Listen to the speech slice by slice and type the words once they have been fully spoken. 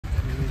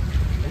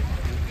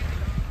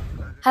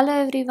Hello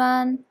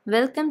everyone,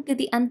 welcome to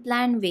the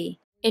Unplanned Way.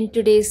 In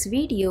today's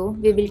video,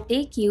 we will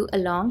take you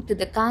along to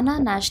the Kanha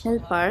National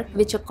Park,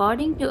 which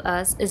according to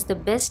us is the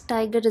best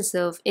tiger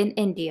reserve in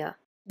India.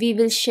 We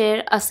will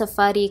share a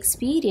safari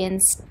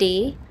experience,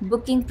 stay,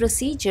 booking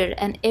procedure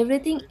and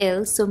everything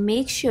else, so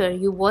make sure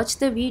you watch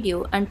the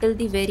video until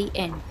the very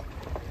end.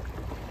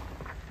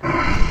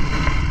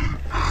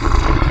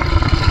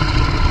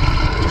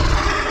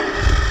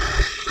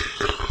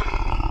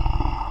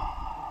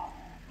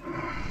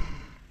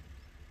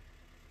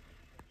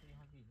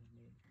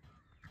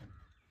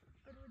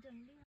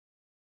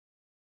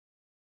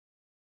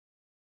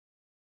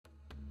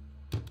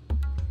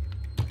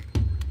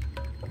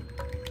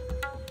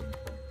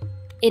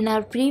 In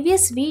our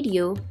previous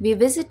video, we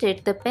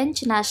visited the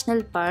Pench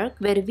National Park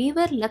where we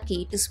were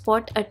lucky to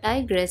spot a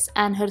tigress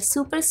and her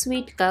super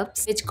sweet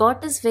cubs, which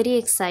got us very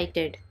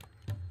excited.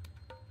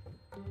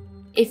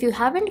 If you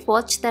haven't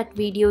watched that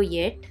video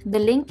yet, the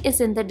link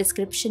is in the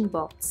description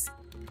box.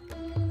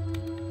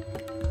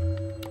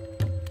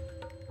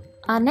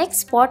 Our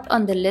next spot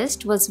on the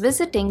list was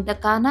visiting the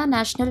Kanha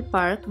National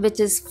Park, which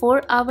is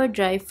 4-hour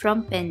drive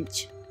from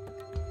Pench.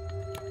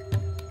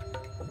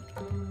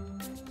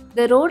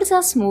 The roads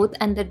are smooth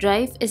and the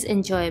drive is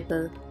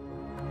enjoyable.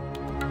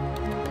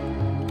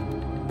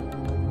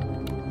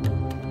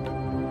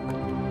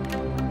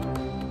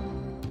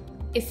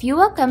 If you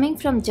are coming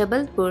from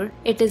Jabalpur,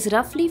 it is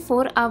roughly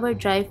 4-hour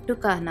drive to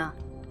Kanha.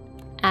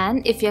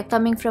 And if you are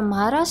coming from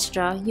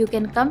Maharashtra, you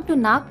can come to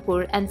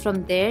Nagpur and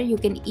from there you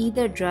can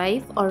either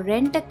drive or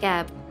rent a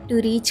cab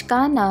to reach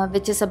Kanha,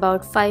 which is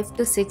about 5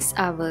 to 6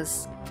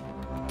 hours.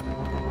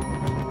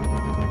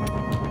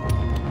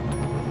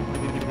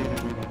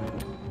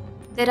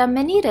 There are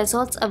many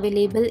resorts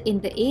available in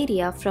the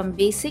area from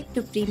basic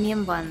to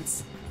premium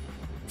ones.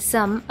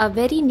 Some are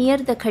very near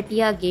the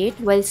Khatia gate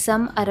while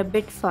some are a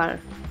bit far.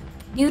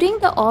 During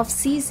the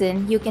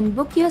off-season, you can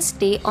book your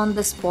stay on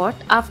the spot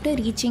after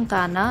reaching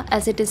Kanha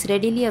as it is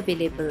readily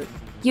available.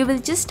 You will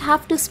just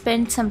have to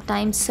spend some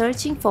time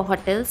searching for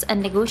hotels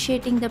and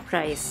negotiating the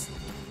price.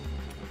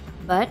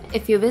 But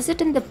if you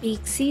visit in the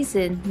peak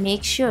season,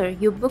 make sure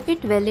you book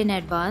it well in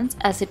advance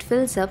as it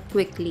fills up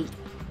quickly.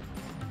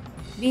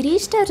 We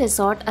reached a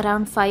resort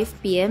around 5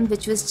 PM,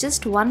 which was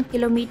just 1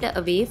 kilometer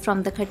away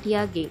from the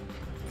Khatia gate.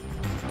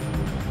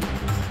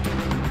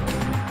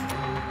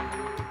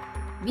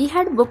 We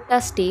had booked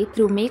our stay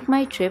through Make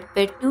My Trip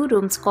where 2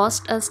 rooms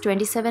cost us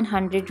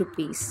 2700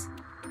 rupees.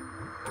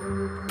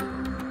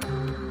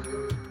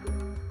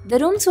 The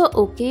rooms were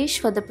okayish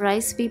for the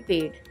price we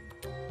paid.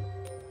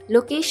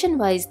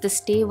 Location-wise, the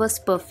stay was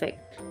perfect.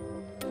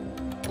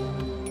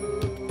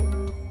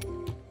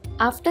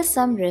 After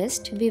some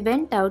rest, we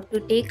went out to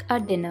take our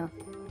dinner.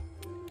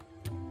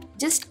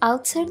 Just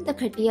outside the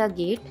Khatia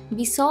gate,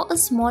 we saw a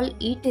small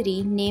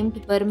eatery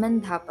named Burman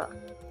Dhaba.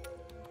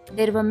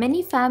 There were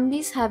many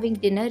families having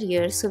dinner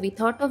here, so we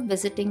thought of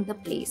visiting the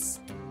place.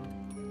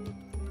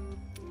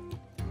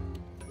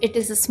 It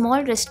is a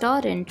small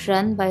restaurant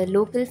run by a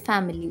local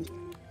family.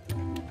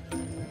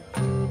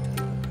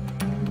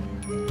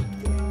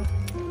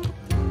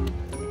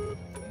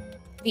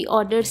 We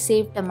ordered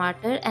sev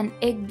tomato and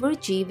egg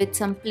burji with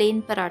some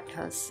plain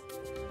parathas.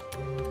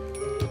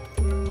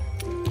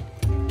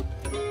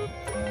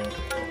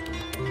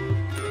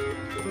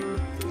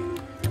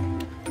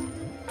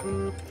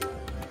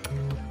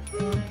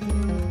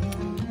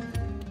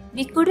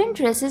 We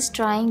couldn't resist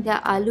trying their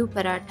aloo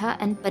paratha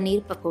and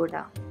paneer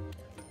pakoda.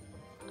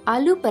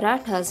 Aloo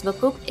parathas were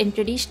cooked in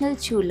traditional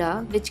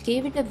chula, which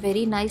gave it a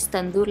very nice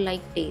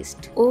tandoor-like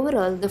taste.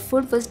 Overall, the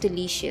food was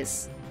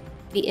delicious.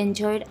 We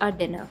enjoyed our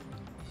dinner.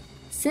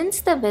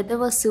 Since the weather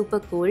was super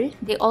cold,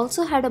 they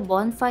also had a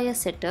bonfire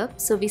set up,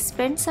 so we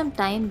spent some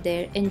time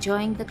there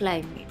enjoying the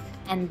climate.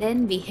 And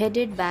then we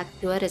headed back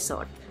to our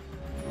resort.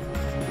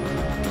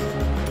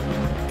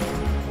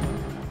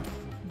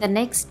 The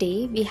next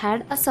day, we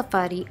had a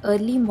safari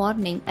early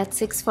morning at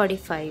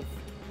 6:45.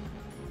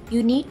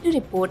 You need to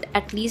report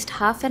at least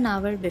half an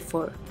hour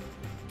before.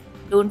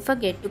 Don't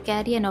forget to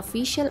carry an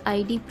official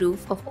ID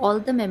proof of all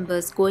the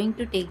members going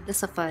to take the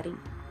safari.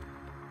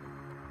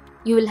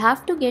 You will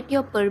have to get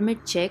your permit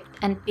checked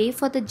and pay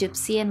for the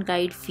gypsy and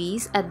guide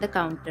fees at the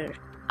counter,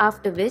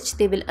 after which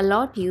they will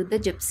allot you the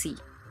gypsy.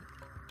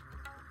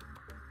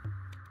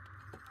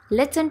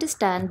 Let's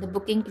understand the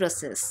booking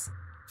process.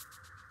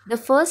 The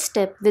first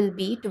step will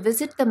be to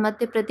visit the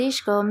Madhya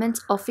Pradesh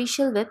government's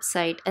official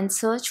website and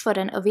search for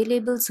an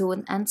available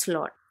zone and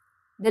slot.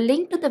 The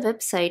link to the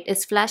website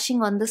is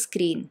flashing on the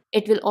screen.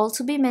 It will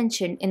also be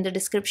mentioned in the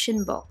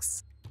description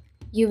box.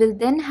 You will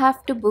then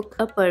have to book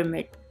a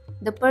permit.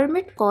 The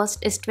permit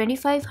cost is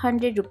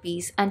 2500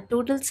 rupees and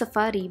total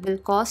safari will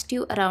cost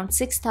you around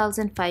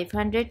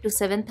 6500 to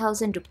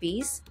 7000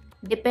 rupees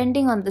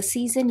depending on the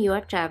season you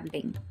are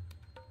traveling.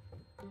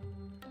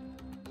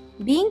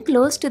 Being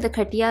close to the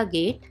Khatia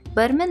gate,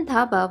 Burman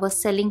Dhaba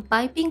was selling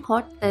piping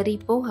hot tari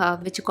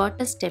poha, which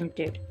got us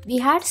tempted. We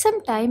had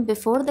some time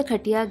before the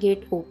Khatia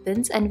gate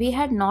opens and we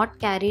had not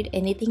carried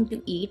anything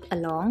to eat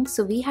along,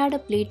 so we had a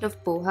plate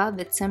of poha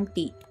with some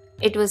tea.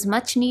 It was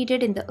much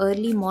needed in the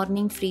early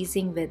morning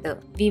freezing weather.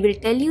 We will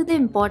tell you the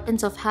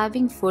importance of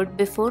having food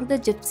before the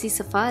gypsy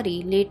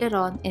safari later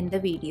on in the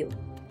video.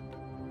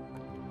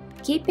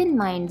 Keep in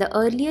mind, the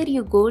earlier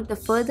you go, the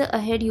further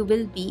ahead you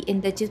will be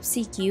in the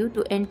gypsy queue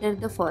to enter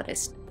the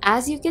forest.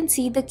 As you can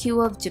see the queue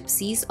of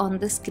gypsies on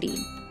the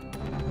screen.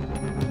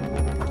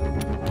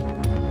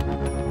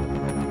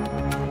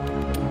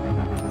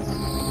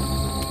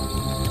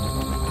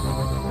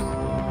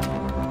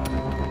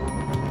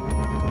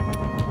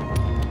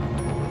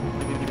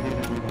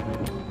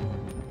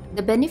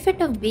 The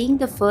benefit of being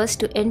the first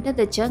to enter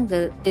the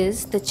jungle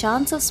is the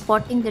chance of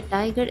spotting the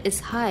tiger is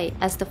high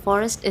as the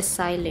forest is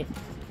silent.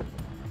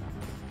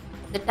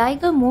 The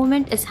tiger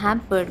movement is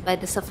hampered by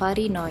the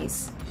safari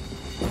noise.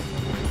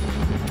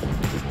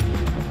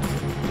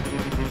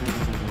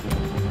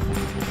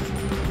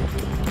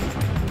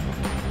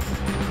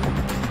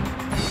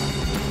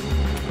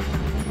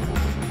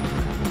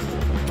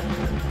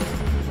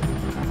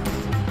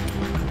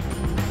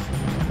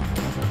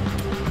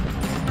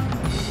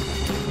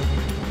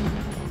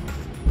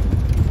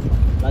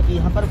 बाकी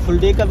यहाँ पर full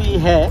day का भी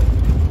है,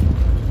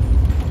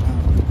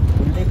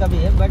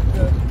 but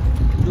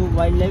जो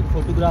wild life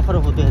photographer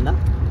होते हैं ना,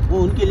 वो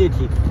उनके लिए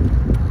ठीक है,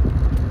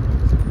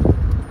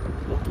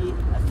 क्योंकि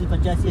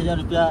 80-85 हज़ार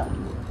रुपया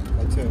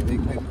अच्छा एक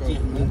दिन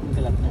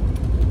का लगता है।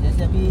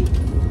 जैसे अभी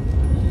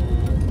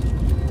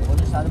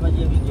 7:30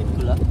 बजे अभी गेट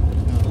खुला,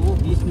 तो वो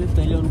 20 मिनट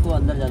पहले उनको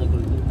अंदर जाने को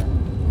मिलता है।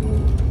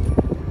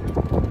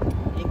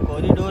 एक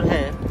कॉरिडोर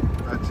है,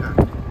 अच्छा,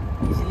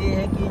 इसलिए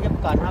है कि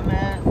जब कान्हा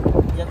में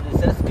जब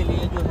रिसर्च के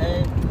लिए जो है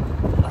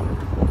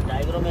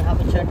टाइगरों में, यहाँ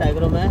पर 6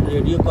 टाइगरों में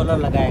रेडियो कॉलर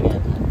लगाया गया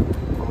था।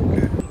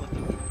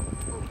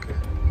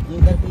 ये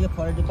इधर पे ये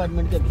फॉरेस्ट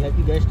डिपार्टमेंट के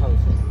VIP गेस्ट हाउस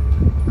है।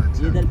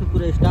 अच्छा। ये इधर पे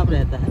पूरा स्टाफ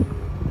रहता है।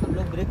 हम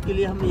लोग ब्रेक के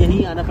लिए हम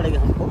यहीं आना पड़ेगा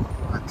हमको।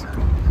 अच्छा।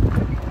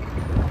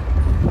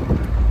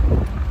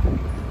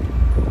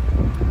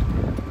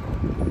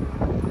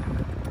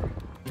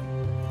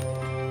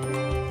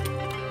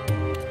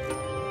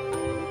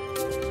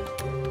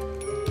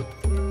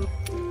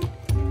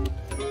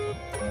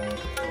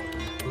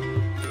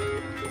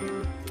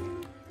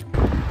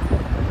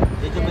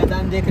 ये जो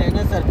मैदान देख रहे हैं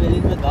ना, सरपेली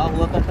में गाँव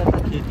हुआ करता था,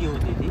 खेती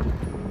होती थी।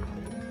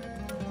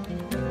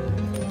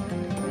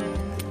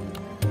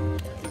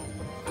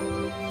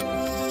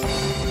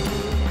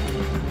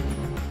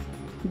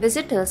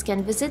 Visitors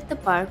can visit the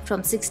park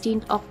from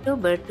 16th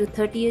October to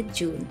 30th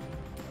June.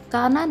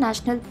 Kanha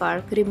National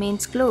Park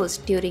remains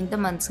closed during the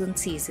monsoon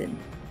season.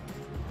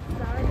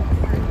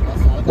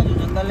 साल का जो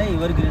जंगल है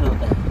एवरग्रीन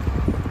होता है।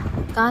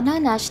 Kanha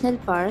National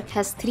Park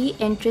has 3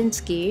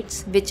 entrance gates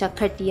which are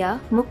Khatiya,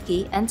 Mukki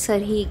and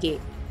Sarhi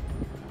gate.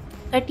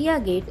 Khatiya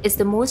gate is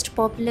the most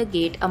popular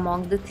gate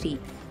among the 3.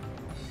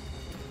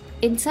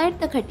 Inside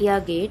the Khatiya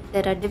gate,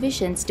 there are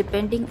divisions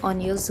depending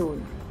on your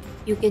zone.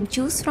 You can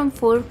choose from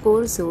 4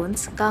 core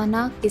zones: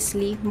 Kanha,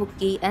 Kisli,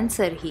 Mukki and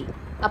Sarhi.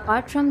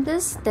 Apart from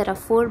this, there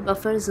are 4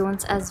 buffer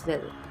zones as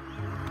well.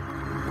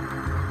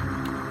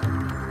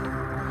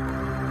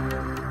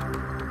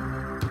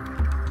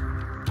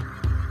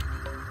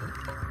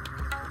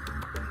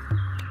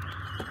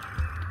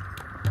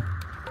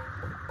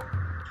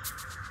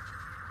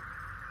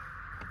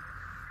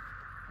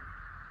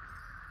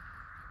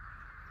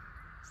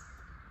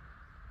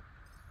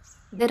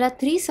 There are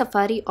 3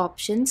 safari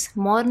options: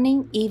 morning,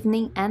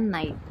 evening and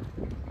night.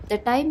 The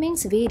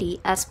timings vary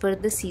as per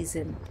the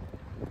season.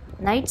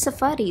 Night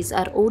safaris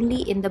are only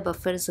in the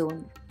buffer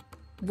zone.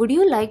 Would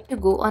you like to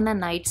go on a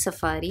night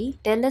safari?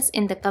 Tell us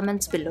in the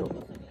comments below.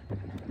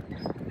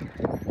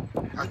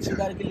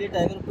 शिकार के लिए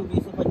tiger को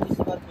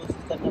 20-25 बार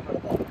कोशिश करना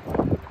पड़ता है।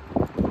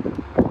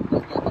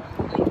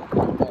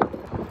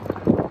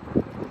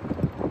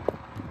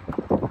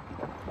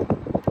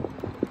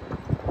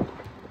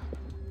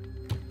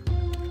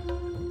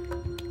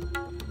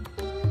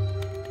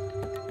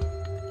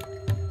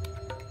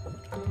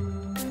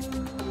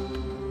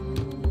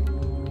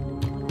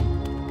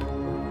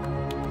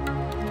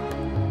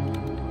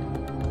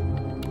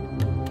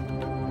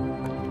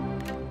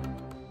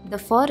 The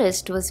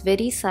forest was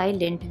very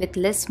silent with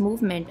less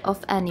movement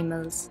of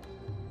animals.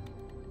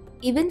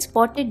 Even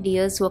spotted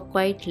deers were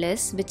quite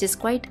less, which is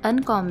quite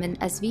uncommon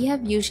as we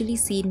have usually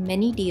seen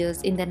many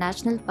deers in the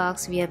national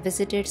parks we have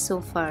visited so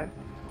far.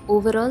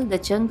 Overall, the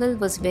jungle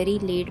was very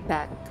laid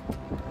back.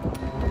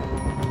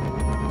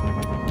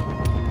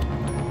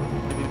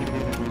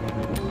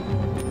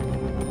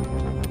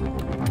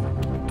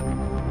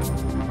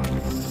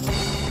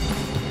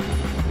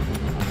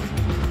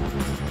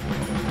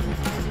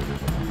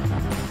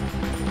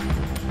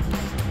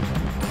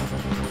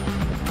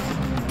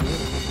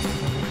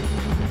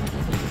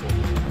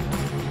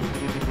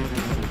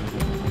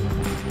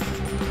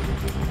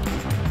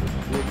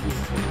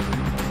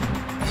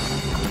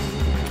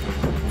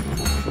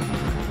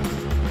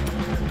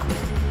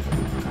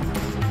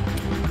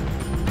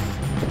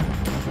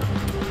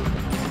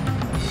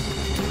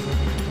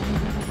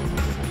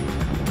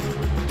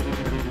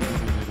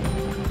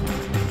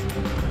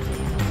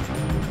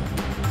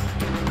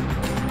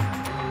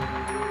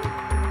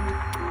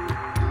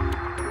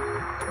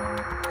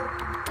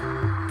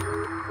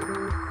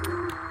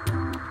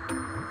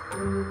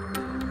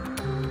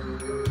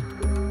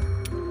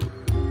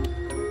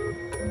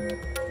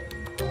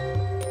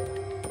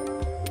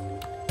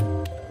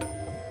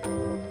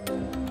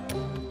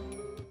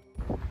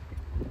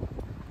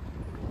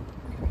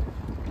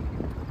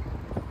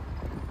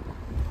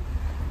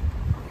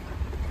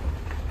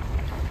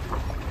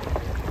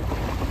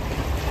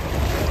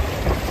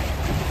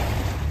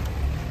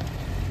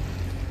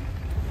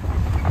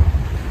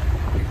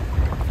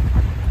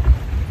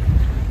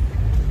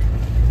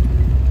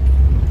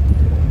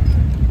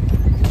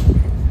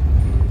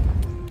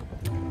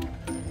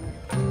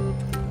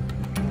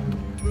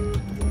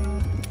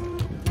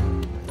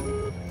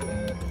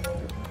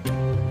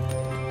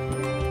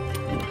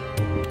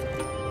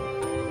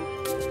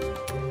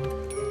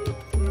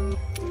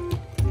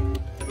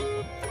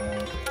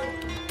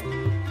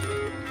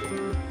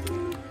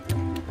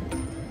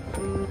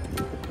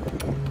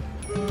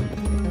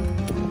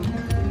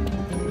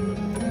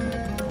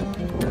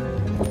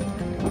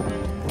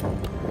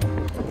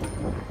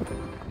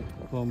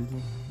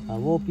 हाँ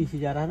वो पीछे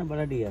जा रहा है ना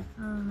बड़ा dear,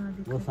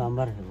 वो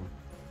सांबर है वो।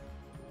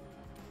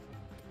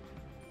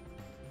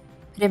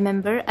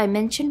 Remember, I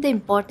mentioned the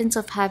importance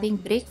of having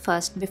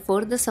breakfast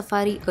before the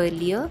safari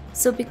earlier.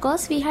 So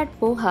because we had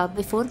poha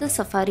before the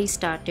safari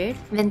started,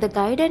 when the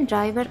guide and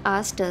driver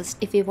asked us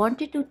if we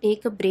wanted to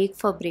take a break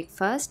for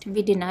breakfast,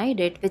 we denied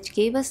it, which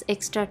gave us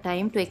extra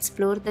time to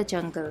explore the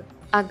jungle.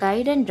 Our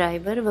guide and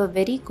driver were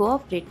very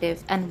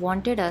cooperative and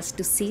wanted us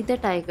to see the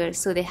tiger,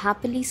 so they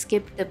happily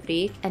skipped the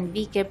break and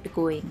we kept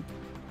going.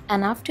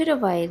 And after a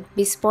while,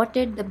 we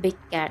spotted the big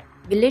cat.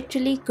 We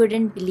literally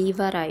couldn't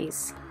believe our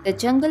eyes. The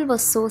jungle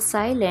was so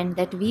silent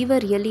that we were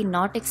really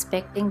not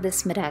expecting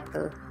this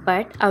miracle.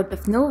 But out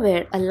of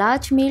nowhere, a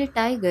large male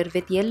tiger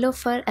with yellow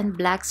fur and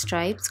black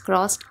stripes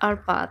crossed our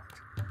path.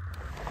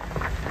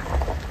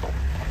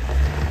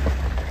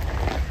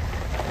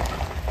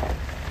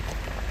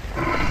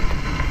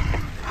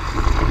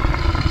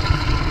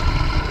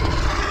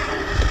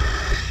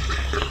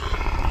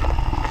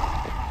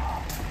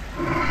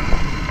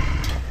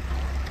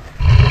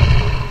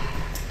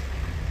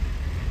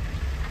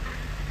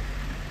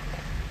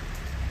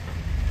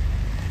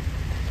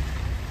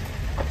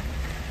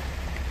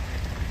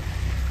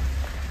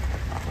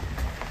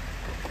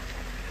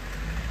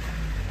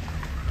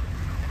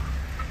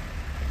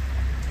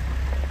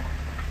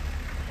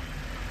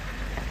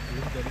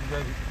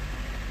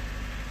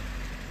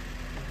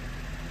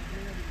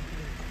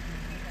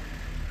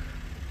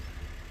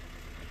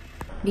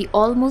 We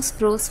almost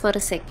froze for a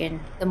second.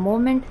 The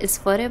moment is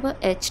forever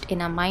etched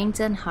in our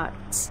minds and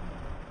hearts.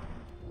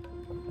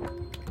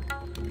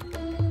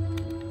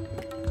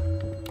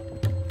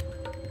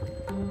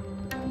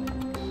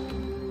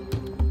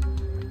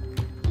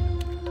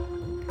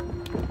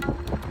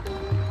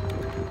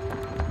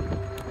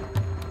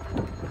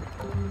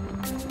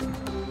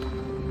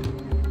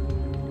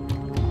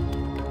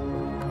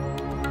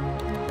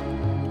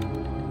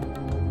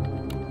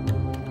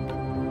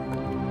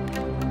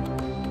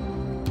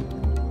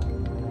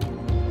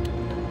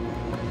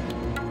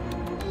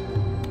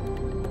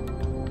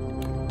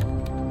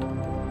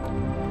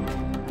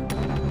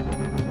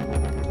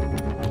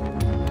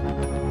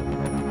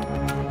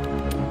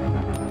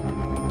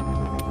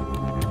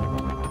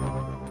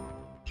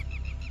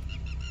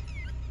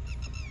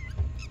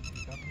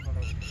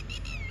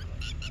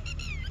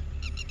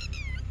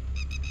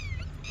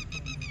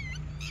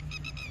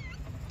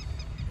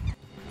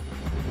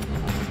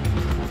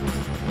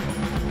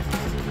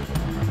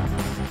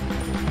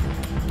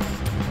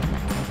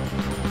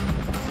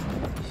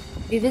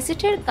 We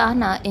visited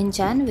Kanha in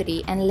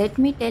January and let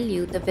me tell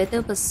you, the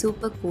weather was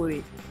super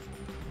cold.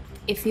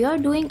 If you are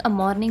doing a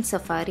morning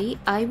safari,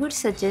 I would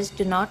suggest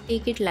do not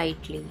take it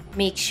lightly.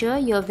 Make sure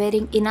you are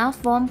wearing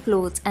enough warm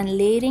clothes and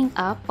layering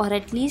up, or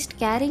at least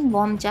carrying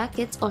warm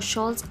jackets or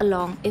shawls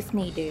along if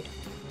needed.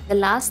 The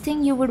last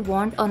thing you would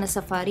want on a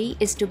safari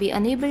is to be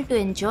unable to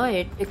enjoy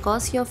it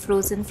because you are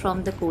frozen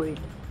from the cold.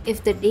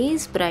 If the day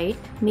is bright,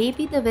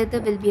 maybe the weather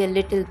will be a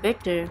little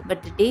better,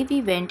 but the day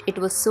we went, it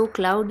was so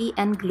cloudy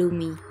and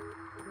gloomy.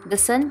 The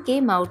sun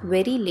came out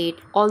very late,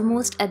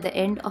 almost at the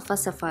end of our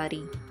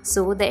safari.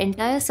 So the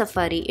entire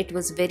safari, it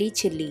was very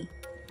chilly.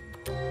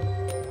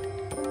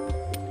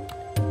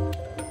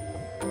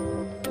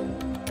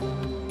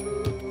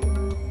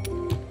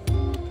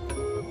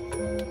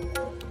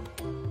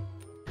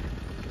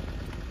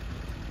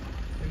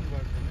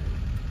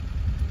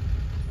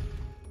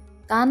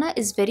 Kanha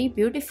is very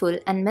beautiful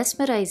and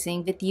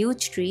mesmerizing with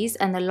huge trees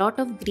and a lot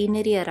of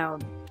greenery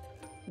around.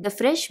 The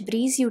fresh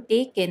breeze you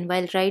take in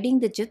while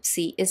riding the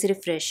gypsy is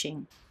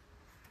refreshing.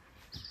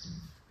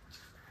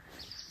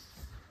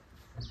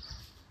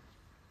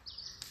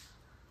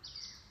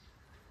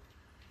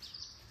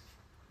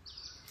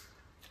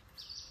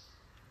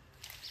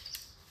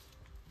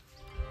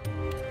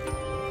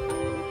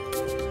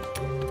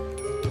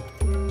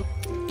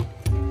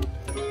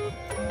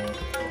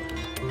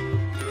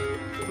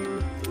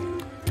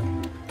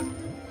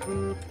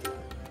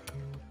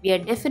 We are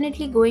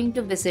definitely going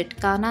to visit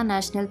Kanha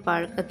National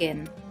Park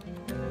again.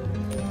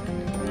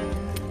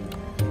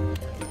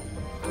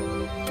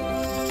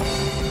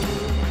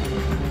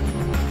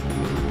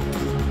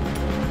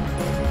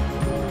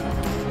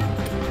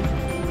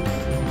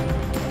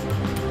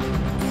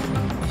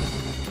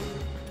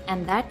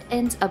 And that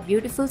ends a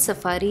beautiful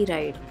safari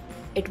ride.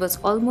 It was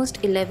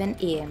almost 11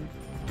 am.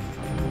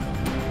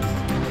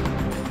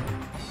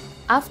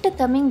 After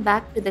coming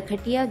back to the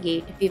Khatia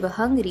gate, we were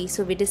hungry,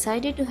 so we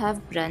decided to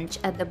have brunch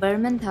at the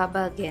Burman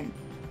Dhaba again.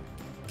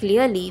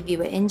 Clearly, we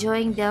were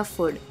enjoying their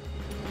food.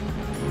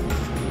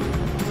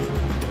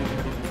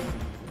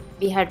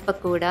 We had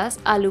pakodas,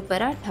 aloo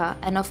paratha,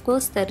 and of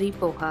course tarri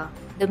poha.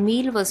 The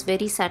meal was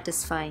very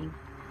satisfying.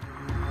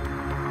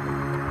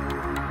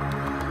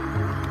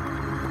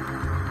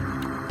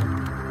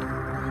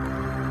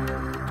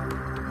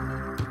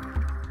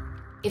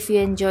 If you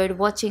enjoyed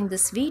watching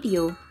this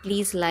video,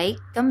 please like,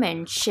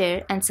 comment,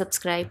 share and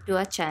subscribe to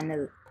our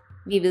channel.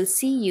 We will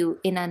see you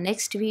in our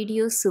next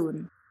video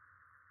soon.